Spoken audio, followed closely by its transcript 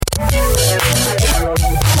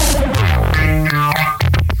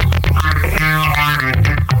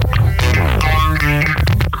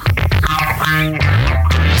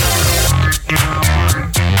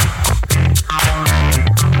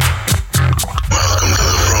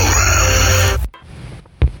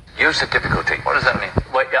Use the difficulty. What does that mean?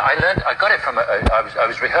 Well, I got it from, I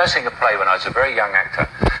was rehearsing a play when I was a very young actor,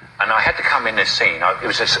 and I had to come in this scene. It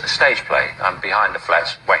was a stage play. I'm behind the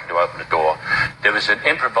flats, waiting to open the door. There was an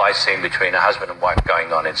improvised scene between a husband and wife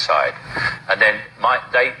going on inside, and then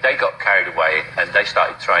they got carried away, and they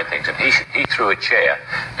started throwing things, and he threw a chair,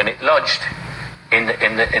 and it lodged in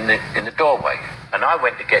the doorway, and I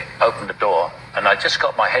went to open the door, and I just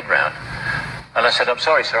got my head round, and I said, "I'm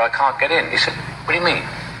sorry, sir, I can't get in." He said, "What do you mean?"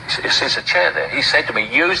 He said, "There's a chair there." He said to me,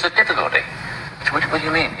 "Use the difficulty." I said, what do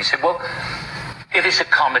you mean? He said, "Well, if it's a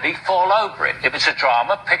comedy, fall over it. If it's a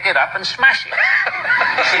drama, pick it up and smash it."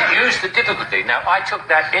 He said, "Use the difficulty." Now, I took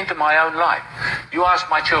that into my own life. You ask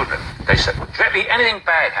my children, they said, directly anything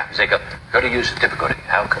bad happens, they go, "Got to use the difficulty.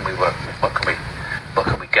 How can we work? What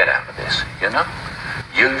can we get out of this? You know?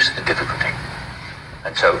 Use the difficulty."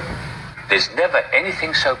 And so, there's never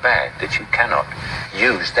anything so bad that you cannot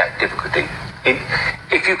use that difficulty.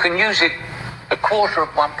 If you can use it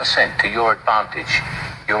 0.25% to your advantage,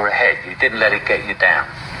 you're ahead. You didn't let it get you down.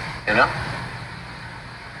 You know?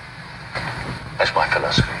 That's my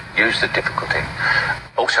philosophy. Use the difficulty.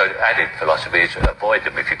 Also, added philosophy is avoid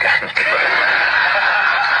them if you can.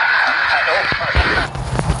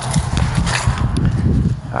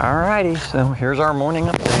 Alrighty, so here's our morning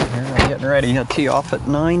update. Here I'm getting ready. I tee off at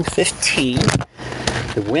 9:15.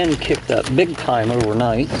 The wind kicked up big time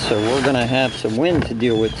overnight, so we're going to have some wind to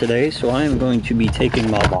deal with today. So I am going to be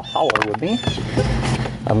taking my Valhalla with me.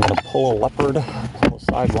 I'm going to pull a Leopard, pull a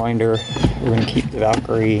Sidewinder. We're going to keep the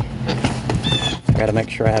Valkyrie. I got to make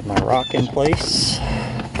sure I have my rock in place.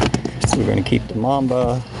 We're going to keep the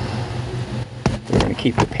Mamba. We're going to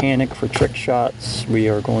keep the Panic for trick shots. We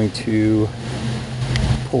are going to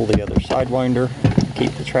pull the other Sidewinder,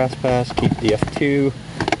 keep the Trespass, keep the F2,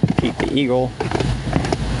 keep the Eagle.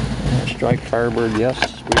 Strike Firebird,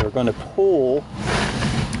 yes. We are going to pull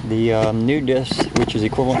the new disc, which is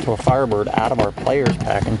equivalent to a Firebird, out of our players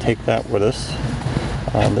pack and take that with us.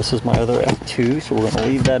 This is my other F2, so we're going to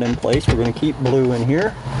leave that in place. We're going to keep blue in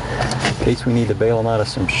here in case we need to bail them out of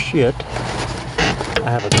some shit.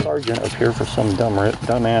 I have a sergeant up here for some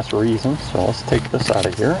dumbass reason, so let's take this out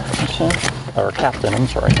of here. Or a captain, I'm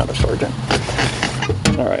sorry, not a sergeant.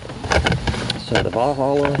 Alright, so the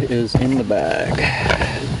Valhalla is in the bag.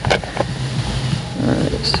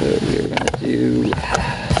 Alright, so we're going to do...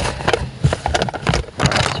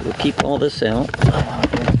 So we'll keep all this out. I'm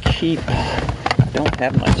going to keep... I don't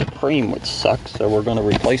have my Supreme, which sucks, so we're going to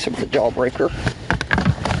replace it with a Jawbreaker.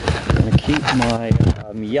 I'm going to keep my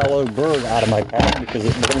yellow bird out of my bag because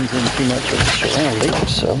it blends in too much with the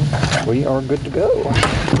surroundings, so we are good to go.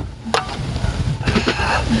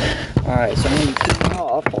 Alright, so I'm going to kick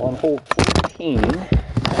off on hole 14.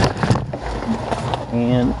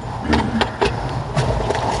 And...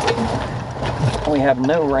 we have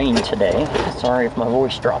no rain today. Sorry if my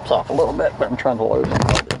voice drops off a little bit, but I'm trying to load them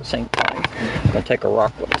all at the same time. I'm going to take a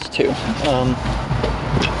rock with us too.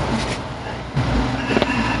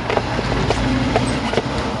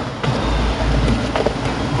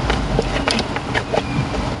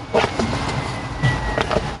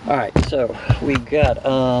 Alright, so we got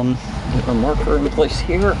a marker in place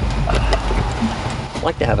here. I'd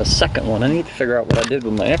like to have a second one. I need to figure out what I did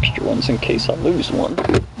with my extra ones in case I lose one.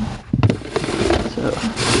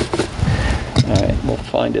 Alright, we'll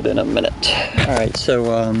find it in a minute. Alright,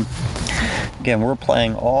 so again, we're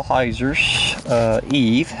playing All Hyzers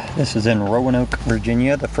Eve. This is in Roanoke,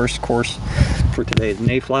 Virginia. The first course for today is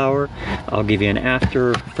Mayflower. I'll give you an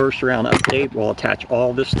first round update. We'll attach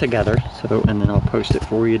all this together, and then I'll post it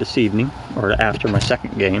for you this evening, or after my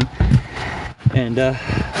second game. And then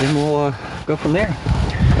we'll go from there.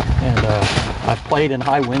 And I've played in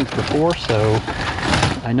high winds before, so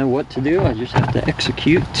I know what to do. I just have to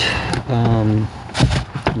execute. I'm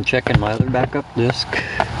checking my other backup disc.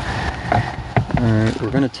 Alright,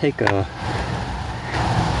 we're going to take a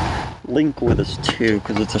Link with us too,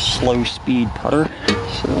 because it's a slow speed putter.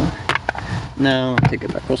 So, no, take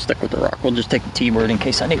it back. We'll stick with the rock. We'll just take the T-Bird in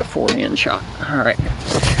case I need a forehand shot. Alright.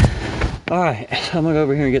 Alright, so I'm going to go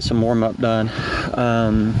over here and get some warm-up done.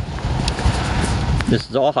 This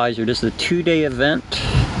is All Hyzer. This is a 2-day event.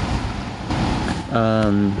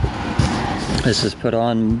 This is put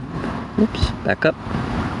on, oops, back up.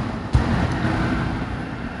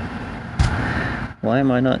 Why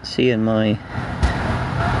am I not seeing my,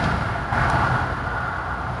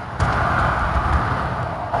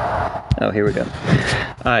 oh, here we go.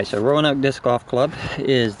 Alright, so Roanoke Disc Golf Club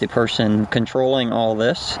is the person controlling all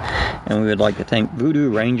this, and we would like to thank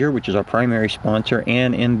Voodoo Ranger, which is our primary sponsor,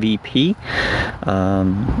 and MVP.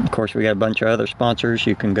 Of course, we got a bunch of other sponsors.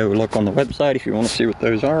 You can go look on the website if you want to see what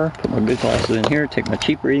those are. Put my good glasses in here, take my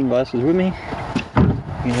cheap reading glasses with me.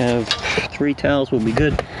 We have 3 towels, will be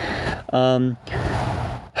good.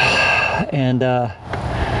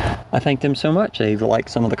 I thank them so much. They've liked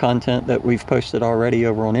some of the content that we've posted already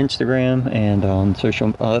over on Instagram and on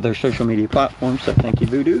other social media platforms. So thank you,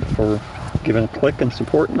 Voodoo, for giving a click and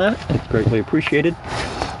supporting that. It's greatly appreciated.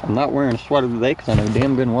 I'm not wearing a sweater today because I know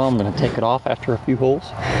damn good and well I'm going to take it off after a few holes.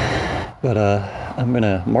 But I'm going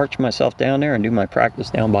to march myself down there and do my practice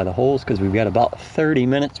down by the holes because we've got about 30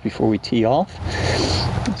 minutes before we tee off.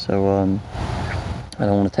 So I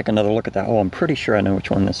don't want to take another look at that hole. I'm pretty sure I know which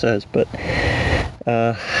one this is, but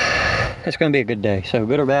it's going to be a good day. So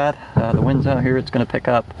good or bad, the wind's out here, it's going to pick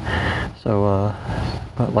up. So,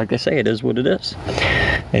 but like they say, it is what it is.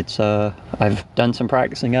 It's I've done some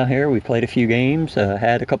practicing out here. We played a few games,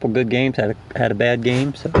 had a couple good games, had a bad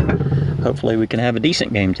game. So hopefully we can have a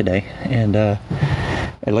decent game today and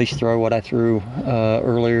at least throw what I threw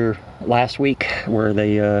earlier last week where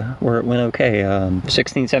it went okay.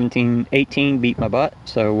 16, 17, 18 beat my butt,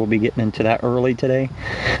 so we'll be getting into that early today.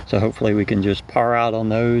 So hopefully we can just par out on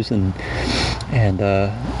those and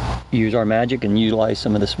use our magic and utilize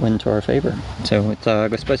some of this wind to our favor. So it's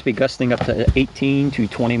supposed to be gusting up to 18 to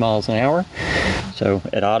 20 miles an hour, so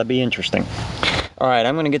it ought to be interesting. Alright,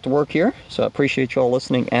 I'm going to get to work here, so I appreciate you all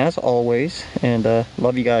listening as always, and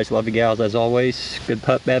love you guys, love you gals as always. Good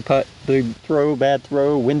putt, bad putt, big throw, bad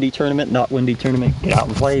throw, windy tournament, not windy tournament. Get out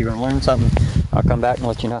and play, you're going to learn something. I'll come back and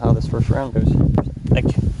let you know how this first round goes.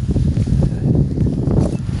 Thank you.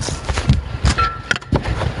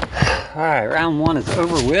 Alright, round 1 is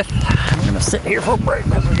over with. I'm going to sit here for a break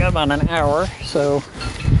because we got about an hour, so...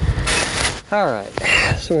 Alright,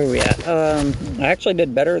 so where are we at? I actually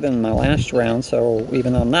did better than my last round, so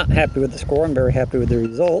even though I'm not happy with the score, I'm very happy with the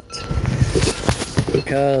result.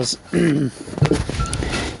 Because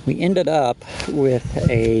we ended up with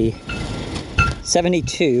a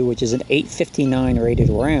 72, which is an 859 rated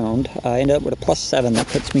round. I ended up with a +7. That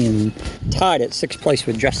puts me tied at 6th place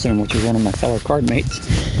with Justin, which is one of my fellow card mates.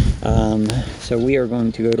 So we are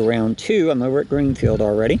going to go to round 2. I'm over at Greenfield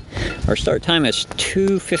already. Our start time is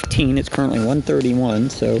 2:15. It's currently 1:31,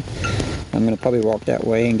 so I'm going to probably walk that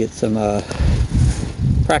way and get some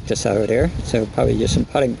practice out of there. So probably just some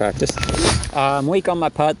putting practice. I'm weak on my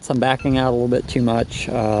putts. I'm backing out a little bit too much.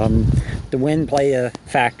 The wind played a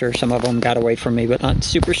factor. Some of them got away from me, but not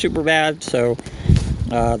super, super bad. So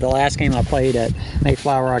the last game I played at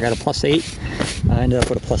Mayflower, I got a +8. I ended up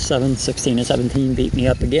with a +7. 16 and 17 beat me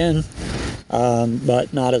up again,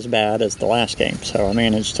 but not as bad as the last game. So I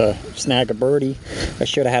managed to snag a birdie. I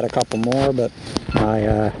should have had a couple more, but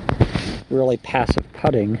my really passive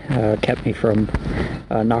putting kept me from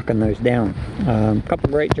knocking those down. A couple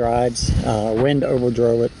great drives. Wind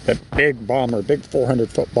overdrove it. That big bomber, big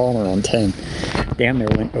 400-foot bomber on 10. Damn near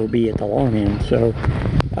went OB at the long end. So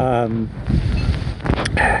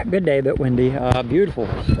good day, but windy. Beautiful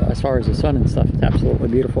as far as the sun and stuff. It's absolutely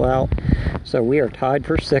beautiful out. So we are tied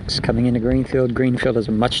for 6th coming into Greenfield. Greenfield is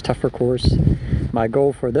a much tougher course. My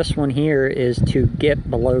goal for this one here is to get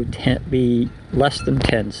below 10, be less than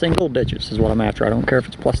 10. Single digits is what I'm after. I don't care if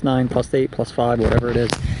it's +9, +8, +5, whatever it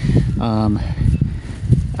is.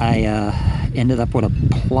 I ended up with a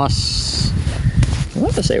I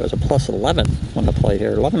want to say it was a +11 when I played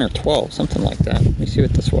here. 11 or 12, something like that. Let me see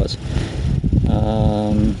what this was.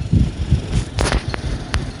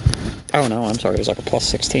 Oh no, I'm sorry, it was like a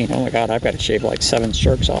 +16. Oh my god, I've got to shave like 7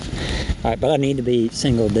 strokes off. Alright, but I need to be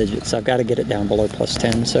single digits. I've got to get it down below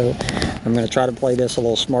 +10. So I'm going to try to play this a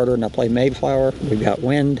little smarter than I played Mayflower. We've got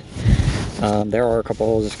wind. There are a couple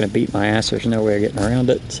holes that's going to beat my ass. There's no way of getting around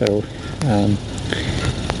it. So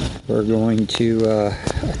we're going to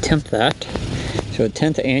attempt that. So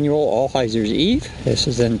 10th annual All Hyzers Eve. This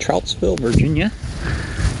is in Troutsville, Virginia.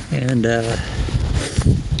 And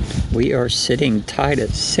we are sitting tied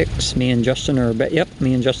at 6. Me and Justin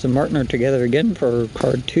Martin are together again for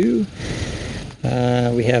card 2.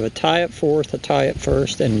 We have a tie at 4th, a tie at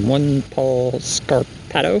 1st, and one Paul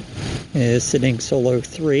Scarpato is sitting solo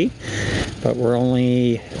 3. But we're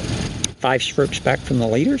only 5 strokes back from the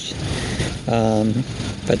leaders.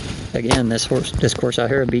 But again, this course out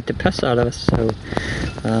here beat the piss out of us. So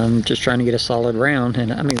just trying to get a solid round.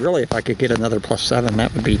 And I mean, really, if I could get another +7,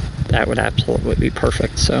 that would absolutely be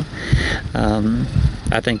perfect. So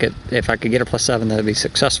I think if I could get a +7, that would be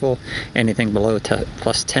successful. Anything below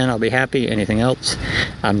 +10, I'll be happy. Anything else,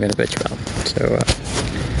 I'm going to bitch about. So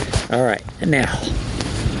all right, now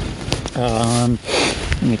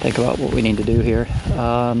Let me think about what we need to do here.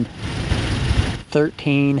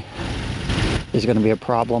 13 is going to be a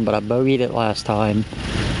problem, but I bogeyed it last time.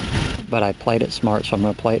 But I played it smart, so I'm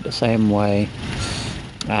going to play it the same way.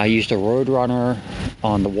 I used a Roadrunner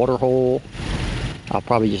on the water hole. I'll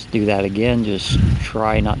probably just do that again. Just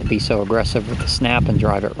try not to be so aggressive with the snap and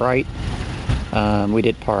drive it right. We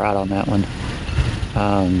did par out on that one.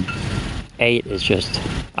 8 is just,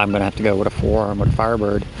 I'm going to have to go with a forearm with a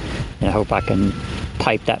Firebird, and I hope I can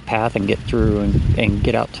pipe that path and get through and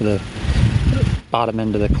get out to the bottom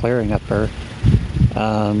end of the clearing up there.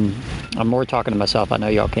 I'm more talking to myself. I know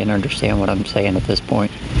y'all can't understand what I'm saying at this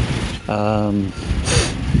point. I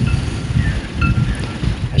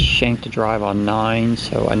shanked a drive on 9,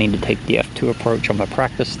 so I need to take the F2 approach on my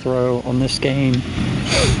practice throw on this game.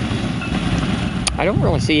 I don't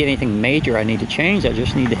really see anything major I need to change. I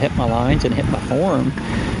just need to hit my lines and hit my form,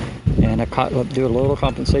 and I do a little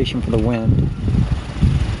compensation for the wind.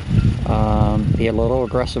 Be a little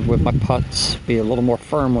aggressive with my putts, be a little more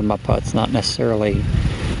firm with my putts, not necessarily,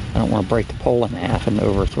 I don't want to break the pole in half and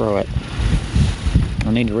overthrow it.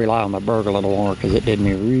 I need to rely on my berg a little more because it did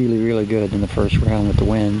me really, really good in the first round with the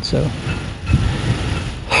wind, so.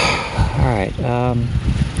 Alright,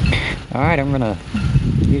 I'm going to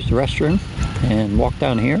use the restroom and walk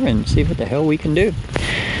down here and see what the hell we can do.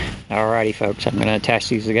 Alrighty, folks, I'm going to attach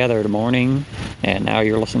these together in the morning, and now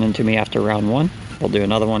you're listening to me after round 1. We'll do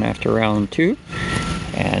another one after round 2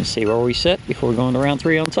 and see where we sit before we go into round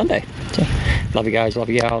 3 on Sunday. So, love you guys, love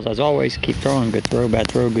you gals. As always, keep throwing. Good throw, bad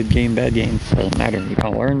throw, good game, bad game. Doesn't matter. You're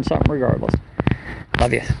going to learn something regardless.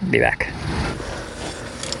 Love you. Be back.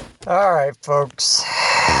 All right, folks.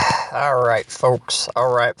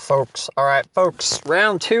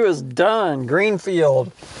 Round 2 is done.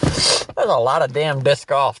 Greenfield. There's a lot of damn disc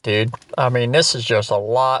golf, dude. I mean, this is just a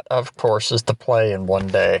lot of courses to play in one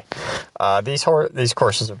day. These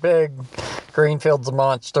courses are big. Greenfield's a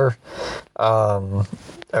monster.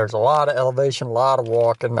 There's a lot of elevation, a lot of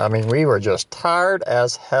walking. I mean, we were just tired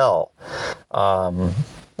as hell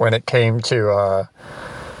when it came to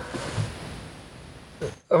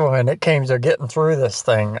getting through this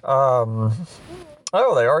thing. Oh,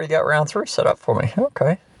 they already got round 3 set up for me.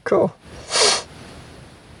 Okay, cool.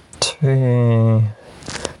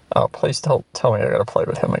 Oh, please don't tell me I gotta play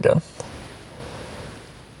with him again.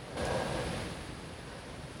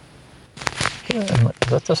 Is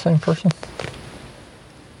that the same person?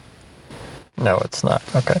 No, it's not.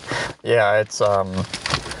 Okay. Yeah, it's, I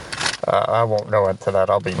won't go into that.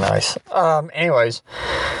 I'll be nice. Anyways,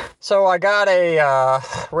 so I got a,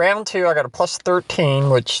 round 2, I got a plus 13,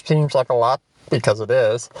 which seems like a lot because it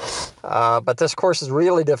is. But this course is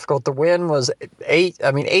really difficult. The wind was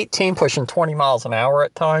 18 pushing 20 miles an hour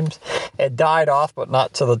at times. It died off, but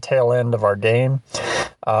not to the tail end of our game.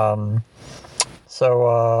 So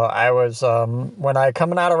I was, when I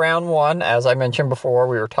coming out of round 1, as I mentioned before,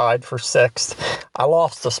 we were tied for 6th. I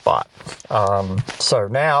lost a spot. So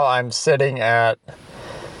now I'm sitting at,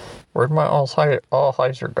 where'd my All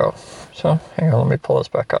Hyzer go? So hang on, let me pull this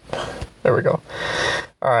back up. There we go.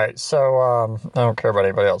 All right, so I don't care about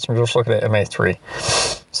anybody else. I'm just looking at MA3.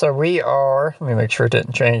 So we are, let me make sure it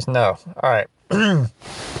didn't change. No. All right.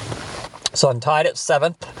 So I'm tied at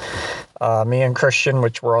 7th. Me and Christian,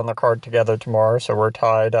 which we're on the card together tomorrow, so we're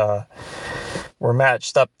tied. We're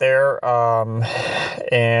matched up there,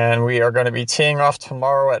 and we are going to be teeing off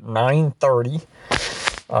tomorrow at 9:30.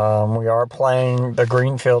 We are playing the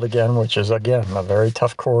Greenfield again, which is, again, a very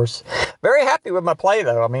tough course. Very happy with my play,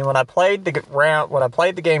 though. I mean, when I played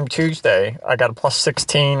the game Tuesday, I got a plus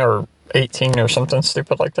 16 or 18 or something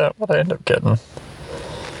stupid like that. What did I end up getting?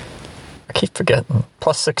 I keep forgetting.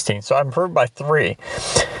 Plus 16. So I improved by 3.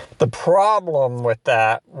 The problem with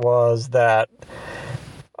that was that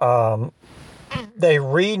they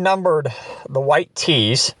renumbered the white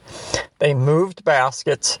tees. They moved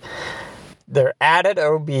baskets. They added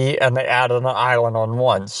OB, and they added an island on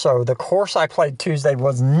 1. So the course I played Tuesday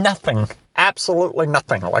was nothing, absolutely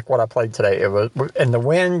nothing like what I played today. It was, and the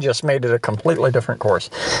wind just made it a completely different course.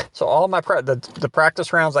 So all my the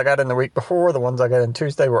practice rounds I got in the week before, the ones I got in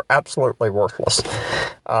Tuesday, were absolutely worthless.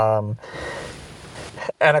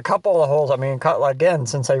 And a couple of the holes, I mean, again,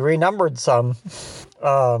 since they renumbered some,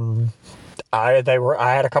 I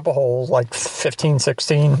had a couple holes like 15,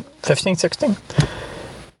 16.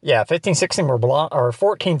 Yeah, 15, 16 were blind, or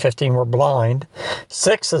 14, 15 were blind.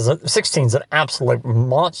 16 is an absolute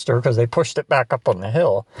monster because they pushed it back up on the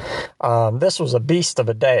hill. This was a beast of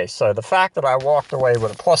a day. So the fact that I walked away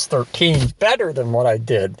with a plus 13, better than what I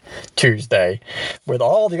did Tuesday, with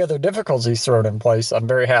all the other difficulties thrown in place, I'm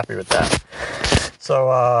very happy with that.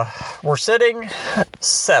 So we're sitting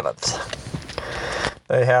 7th.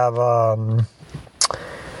 They have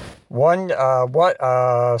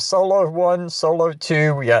solo 1, solo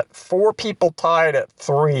 2. We got 4 people tied at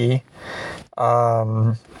 3.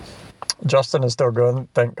 Justin is still good.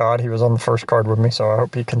 Thank God he was on the first card with me, so I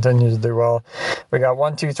hope he continues to do well. We got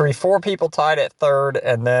 1, 2, 3, 4 people tied at 3rd,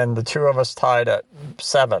 and then the 2 of us tied at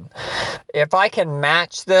 7. If I can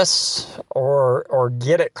match this or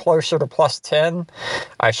get it closer to plus 10,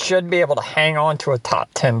 I should be able to hang on to a top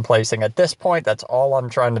 10 placing. At this point, that's all I'm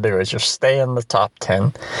trying to do is just stay in the top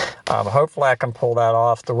 10. Hopefully I can pull that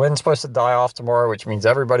off. The wind's supposed to die off tomorrow, which means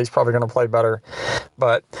everybody's probably going to play better.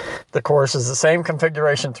 But the course is the same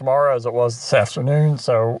configuration tomorrow as it was this afternoon,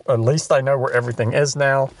 so at least I know where everything is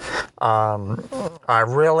now. I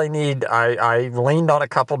leaned on a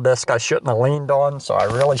couple discs I shouldn't have leaned on, so I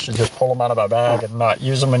really should just pull them out of my bag and not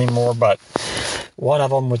use them anymore. But one of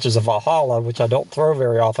them, which is a Valhalla, which I don't throw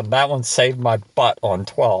very often, that one saved my butt on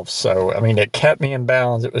 12. So, I mean, it kept me in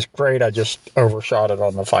bounds. It was great. I just overshot it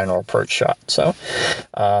on the final approach shot. So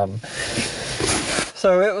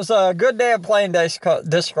it was a good day of playing disc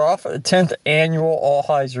golf, the 10th annual All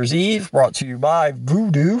Hyzers Eve, brought to you by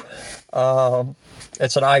Voodoo.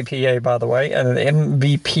 It's an IPA, by the way, and an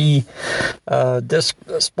MVP disc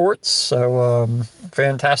sports. So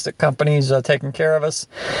fantastic companies taking care of us,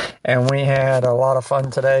 and we had a lot of fun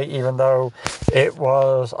today, even though it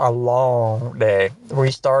was a long day. We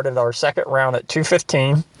started our second round at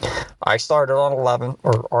 2:15. I started on 11,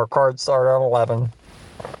 or our card started on 11.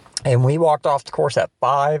 And we walked off the course at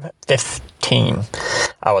 5:15.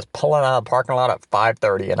 I was pulling out of the parking lot at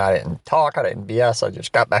 5:30, and I didn't talk, I didn't BS, I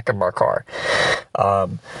just got back in my car.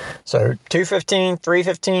 So 2:15,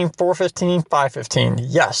 3:15, 4:15, 5:15.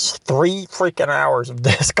 Yes, 3 freaking hours of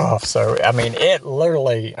disc golf. So, I mean, it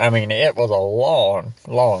was a long,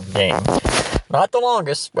 long game. Not the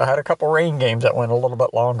longest. I had a couple rain games that went a little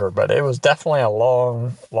bit longer, but it was definitely a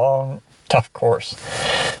long, long, tough course.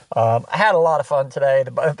 I had a lot of fun today.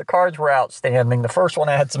 The cards were outstanding. The first one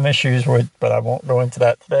I had some issues with, but I won't go into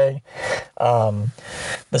that today. The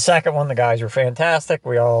second one, the guys were fantastic.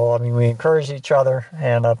 We encouraged each other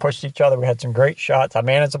and pushed each other. We had some great shots. I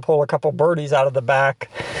managed to pull a couple birdies out of the back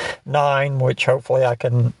 9, which hopefully I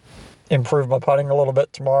can improve my putting a little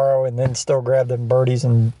bit tomorrow and then still grab them birdies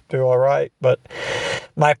and do all right. But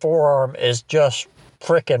my forearm is just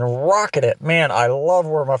freaking rocket it. Man, I love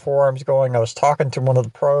where my forearm's going. I was talking to one of the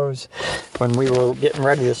pros when we were getting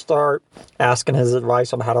ready to start, asking his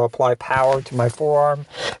advice on how to apply power to my forearm,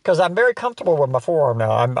 because I'm very comfortable with my forearm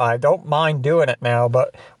now. I don't mind doing it now,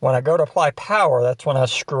 but when I go to apply power, that's when I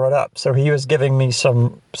screw it up. So he was giving me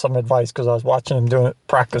some advice, because I was watching him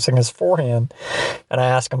practicing his forehand, and I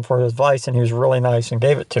asked him for his advice, and he was really nice and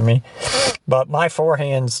gave it to me. But my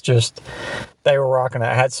forehands they were rocking it.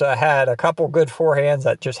 I had a couple good forehands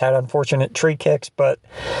that just had unfortunate tree kicks, but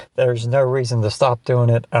there's no reason to stop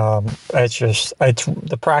doing it.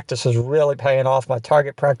 The practice is really paying off. My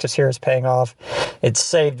target practice here is paying off. It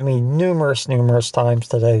saved me numerous times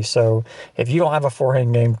today. So if you don't have a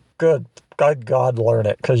forehand game, good God, learn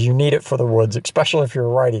it, because you need it for the woods, especially if you're a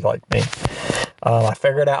righty like me. I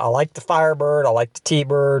figured out I like the Firebird, I like the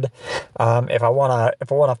T-Bird. If I want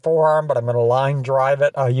a forearm, but I'm going to line drive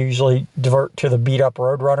it, I usually divert to the beat up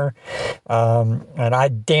Roadrunner. And I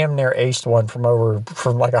damn near aced one from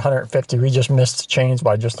like 150. We just missed the chains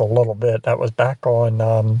by just a little bit. That was back on,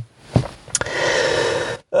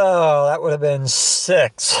 that would have been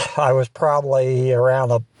 6. I was probably around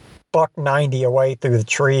a $190 away through the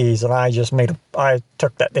trees, and I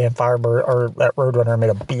took that damn Firebird, or that Roadrunner, and made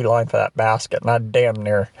a beeline for that basket, and I damn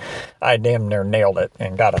near nailed it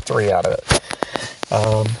and got a 3 out of it.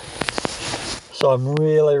 So I'm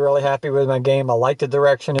really, really happy with my game. I like the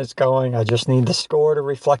direction it's going. I just need the score to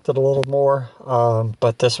reflect it a little more.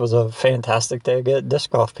 But this was a fantastic day to get disc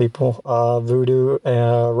golf, people. Voodoo,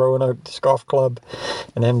 Roanoke Disc Golf Club,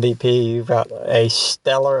 and MVP. You've got a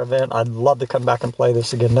stellar event. I'd love to come back and play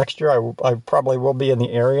this again next year. I probably will be in the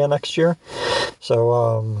area next year.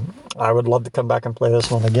 So I would love to come back and play this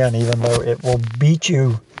one again, even though it will beat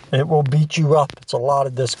you. It will beat you up. It's a lot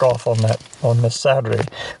of disc golf on this Saturday.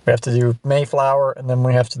 We have to do Mayflower, and then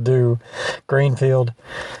we have to do Greenfield.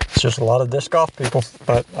 It's just a lot of disc golf, people.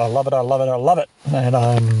 But I love it. I love it. I love it. And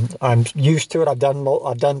I'm used to it. I've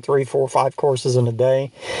done 3, 4, 5 courses in a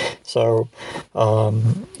day, so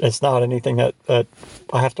it's not anything that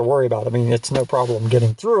I have to worry about. I mean, it's no problem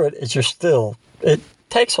getting through it. It's just it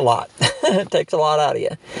takes a lot. It takes a lot out of you.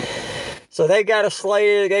 So they got me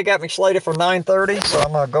slated for 9:30, so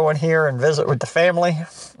I'm going to go in here and visit with the family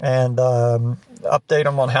and update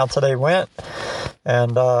them on how today went.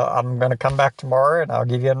 And I'm going to come back tomorrow, and I'll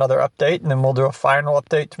give you another update, and then we'll do a final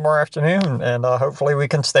update tomorrow afternoon. And hopefully we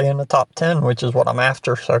can stay in the top 10, which is what I'm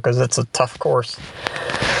after, because it's a tough course.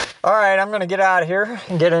 All right, I'm going to get out of here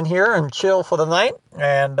and get in here and chill for the night.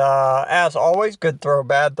 And as always, good throw,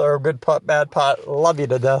 bad throw, good putt, bad putt. Love you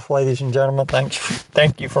to death, ladies and gentlemen.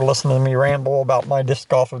 Thank you for listening to me ramble about my disc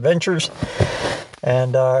golf adventures.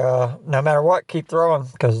 And no matter what, keep throwing,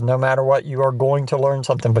 because no matter what, you are going to learn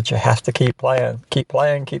something, but you have to keep playing. Keep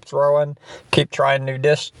playing, keep throwing, keep trying new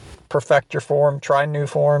discs, perfect your form, try new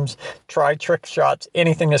forms, try trick shots,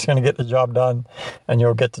 anything that's going to get the job done, and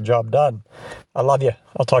you'll get the job done. I love you.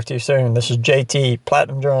 I'll talk to you soon. This is JT,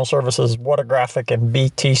 Platinum Journal Services, Watergraphic, and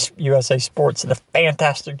BT USA Sports. Did a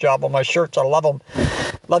fantastic job on my shirts. I love them.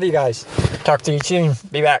 Love you guys. Talk to you soon.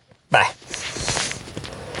 Be back. Bye.